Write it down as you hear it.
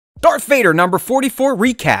Darth Vader number 44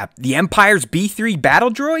 recap, the Empire's B3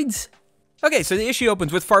 battle droids? Okay, so the issue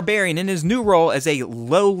opens with Farbarian in his new role as a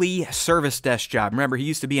lowly service desk job. Remember, he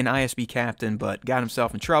used to be an ISB captain, but got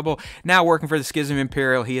himself in trouble. Now working for the Schism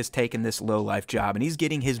Imperial, he has taken this low-life job, and he's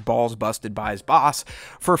getting his balls busted by his boss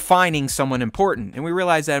for finding someone important. And we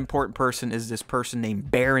realize that important person is this person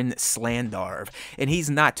named Baron Slandarv, and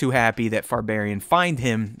he's not too happy that Farbarian fined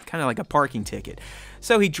him, kind of like a parking ticket.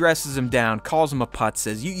 So he dresses him down, calls him a putz,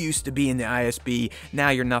 says, "You used to be in the ISB, now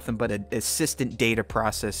you're nothing but an assistant data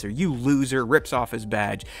processor. You loser," rips off his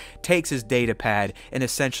badge, takes his data pad, and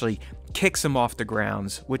essentially kicks him off the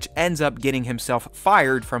grounds, which ends up getting himself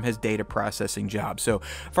fired from his data processing job. So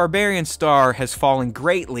Farbarian's star has fallen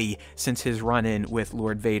greatly since his run-in with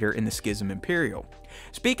Lord Vader in the Schism Imperial.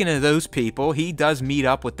 Speaking of those people, he does meet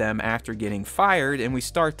up with them after getting fired, and we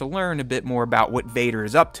start to learn a bit more about what Vader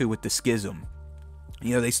is up to with the Schism.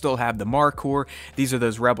 You know, they still have the Markhor. These are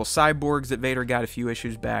those rebel cyborgs that Vader got a few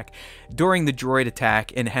issues back during the droid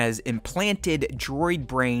attack, and has implanted droid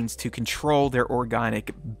brains to control their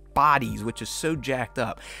organic bodies, which is so jacked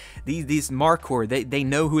up. These Markhor, they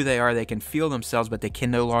know who they are, they can feel themselves, but they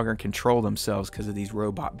can no longer control themselves because of these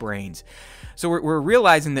robot brains. So we're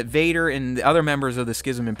realizing that Vader and the other members of the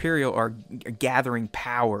Schism Imperial are gathering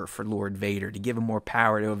power for Lord Vader, to give him more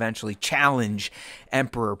power to eventually challenge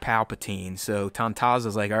Emperor Palpatine. So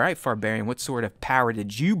Tantaza's like, "All right, Farbarian, what sort of power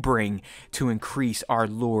did you bring to increase our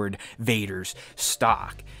Lord Vader's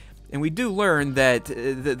stock?" And we do learn that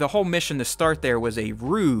the whole mission to start there was a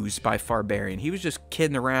ruse by Farbarian. He was just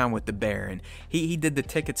kidding around with the Baron. He did the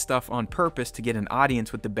ticket stuff on purpose to get an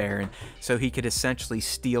audience with the Baron so he could essentially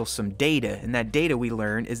steal some data. And that data, we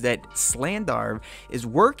learn, is that Slandarv is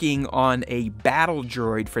working on a battle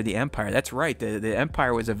droid for the Empire. That's right, the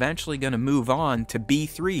Empire was eventually going to move on to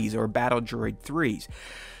B3s, or battle droid 3s.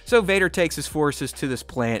 So Vader takes his forces to this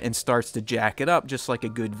plant and starts to jack it up, just like a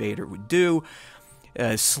good Vader would do.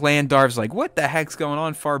 Slandarv's like, "What the heck's going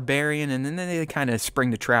on, Farbarian?" And then they kind of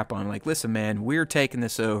spring the trap on him, like, "Listen, man, we're taking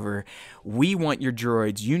this over. We want your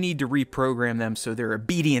droids. You need to reprogram them so they're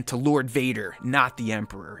obedient to Lord Vader, not the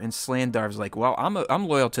Emperor." And Slandarv's like, "Well, I'm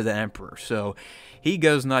loyal to the Emperor." So he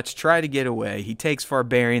goes nuts, try to get away. He takes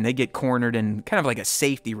Farbarian. They get cornered in kind of like a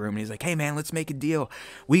safety room. And he's like, "Hey, man, let's make a deal.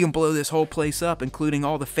 We can blow this whole place up, including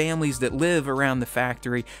all the families that live around the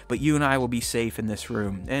factory, but you and I will be safe in this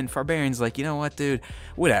room." And Farbarian's like, "You know what, dude?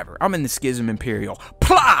 Whatever. I'm in the Schism Imperial."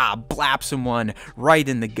 Plah! Blaps him one right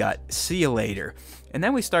in the gut. See you later. And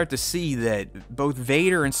then we start to see that both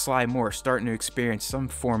Vader and Sly Moore are starting to experience some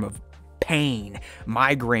form of pain,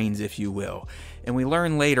 migraines, if you will. And we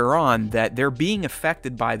learn later on that they're being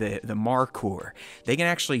affected by the Markhor. They can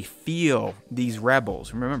actually feel these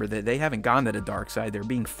rebels. Remember, they haven't gone to the dark side. They're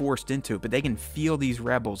being forced into it, but they can feel these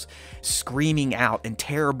rebels screaming out in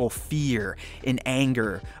terrible fear and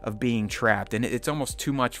anger of being trapped. And it's almost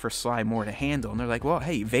too much for Sly Moore to handle. And they're like, "Well,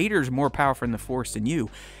 hey, Vader's more powerful in the Force than you.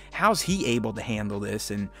 How's he able to handle this?"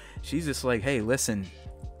 And she's just like, "Hey, listen,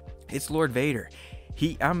 it's Lord Vader.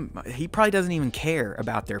 He probably doesn't even care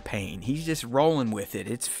about their pain. He's just rolling with it.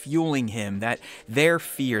 It's fueling him. That their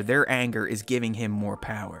fear, their anger is giving him more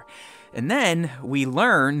power." And then we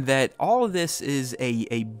learn that all of this is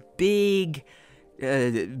a big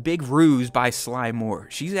ruse by Sly Moore.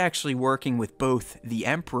 She's actually working with both the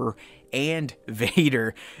Emperor and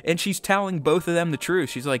Vader, and she's telling both of them the truth.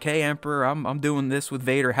 She's like, "Hey, Emperor, I'm doing this with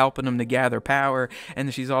Vader, helping him to gather power."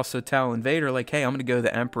 And she's also telling Vader, like, "Hey, I'm going to go to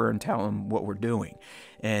the Emperor and tell him what we're doing."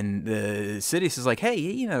 And the Sidious is like, "Hey,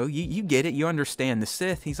 you know, you get it. You understand the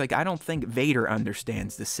Sith." He's like, "I don't think Vader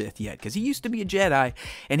understands the Sith yet, because he used to be a Jedi,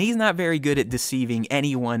 and he's not very good at deceiving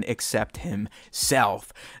anyone except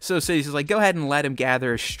himself." So Sidious is like, "Go ahead and let him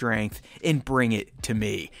gather his strength and bring it to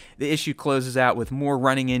me." The issue closes out with more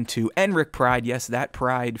running into Enric Pride. Yes, that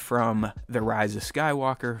Pride from The Rise of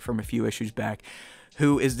Skywalker from a few issues back,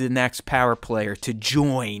 who is the next power player to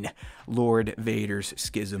join Lord Vader's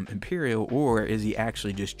Schism Imperial, or is he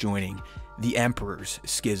actually just joining the Emperor's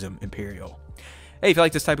Schism Imperial? Hey, if you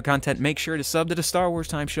like this type of content, make sure to sub to the Star Wars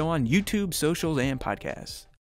Time Show on YouTube, socials, and podcasts.